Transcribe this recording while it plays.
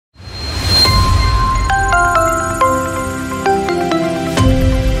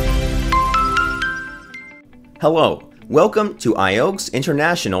Hello, welcome to IOGS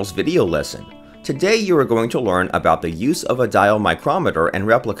International's video lesson. Today you are going to learn about the use of a dial micrometer and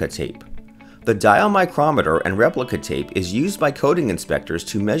replica tape. The dial micrometer and replica tape is used by coating inspectors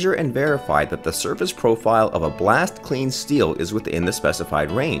to measure and verify that the surface profile of a blast clean steel is within the specified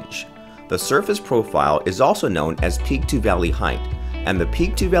range. The surface profile is also known as peak to valley height, and the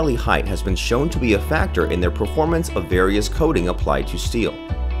peak to valley height has been shown to be a factor in the performance of various coating applied to steel.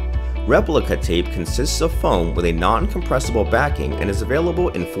 Replica tape consists of foam with a non-compressible backing and is available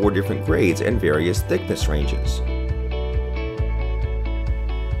in 4 different grades and various thickness ranges.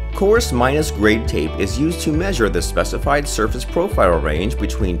 Coarse Minus grade tape is used to measure the specified surface profile range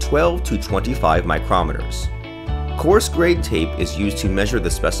between 12 to 25 micrometers. Coarse grade tape is used to measure the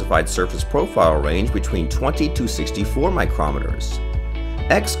specified surface profile range between 20 to 64 micrometers.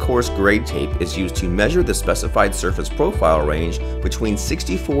 X-coarse grade tape is used to measure the specified surface profile range between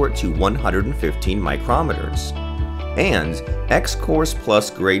 64 to 115 micrometers. And X-coarse plus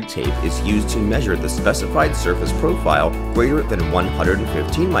grade tape is used to measure the specified surface profile greater than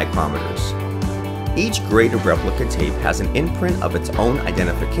 115 micrometers. Each grade of replica tape has an imprint of its own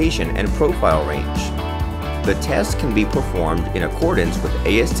identification and profile range. The test can be performed in accordance with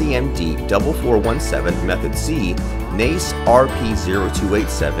ASTM D4417 Method C, NACE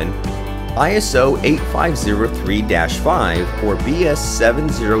RP0287, ISO 8503-5, or BS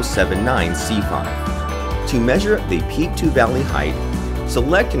 7079 C5. To measure the peak to valley height,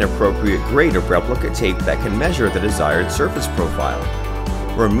 select an appropriate grade of replica tape that can measure the desired surface profile.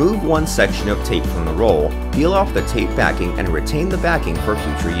 Remove one section of tape from the roll, peel off the tape backing, and retain the backing for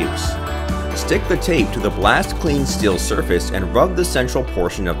future use. Stick the tape to the blast clean steel surface and rub the central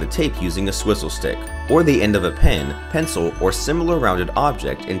portion of the tape using a swizzle stick, or the end of a pen, pencil, or similar rounded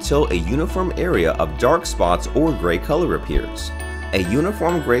object until a uniform area of dark spots or gray color appears. A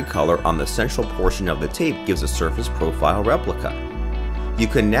uniform gray color on the central portion of the tape gives a surface profile replica. You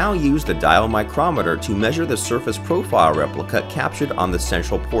can now use the dial micrometer to measure the surface profile replica captured on the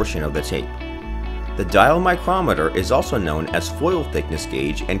central portion of the tape. The dial micrometer is also known as foil thickness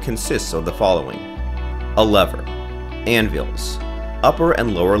gauge and consists of the following: a lever, anvils, upper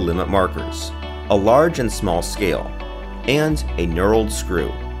and lower limit markers, a large and small scale, and a knurled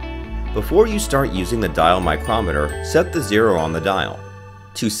screw. Before you start using the dial micrometer, set the 0 on the dial.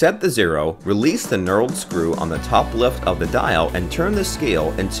 To set the 0, release the knurled screw on the top left of the dial and turn the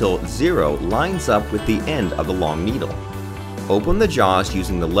scale until 0 lines up with the end of the long needle. Open the jaws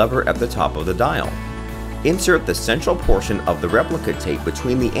using the lever at the top of the dial. Insert the central portion of the replica tape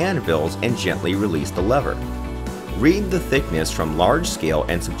between the anvils and gently release the lever. Read the thickness from large scale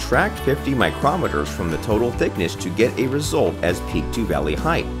and subtract 50 micrometers from the total thickness to get a result as peak to valley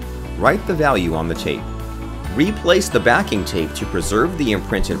height. Write the value on the tape. Replace the backing tape to preserve the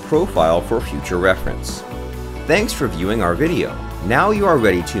imprinted profile for future reference. Thanks for viewing our video. Now you are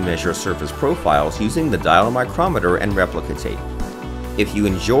ready to measure surface profiles using the dial micrometer and replica tape. If you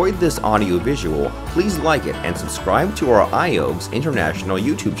enjoyed this audio visual, please like it and subscribe to our IOGS International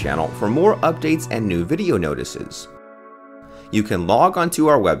YouTube channel for more updates and new video notices. You can log onto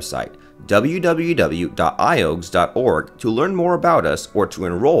our website, www.iogs.org, to learn more about us or to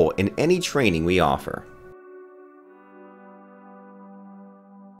enroll in any training we offer.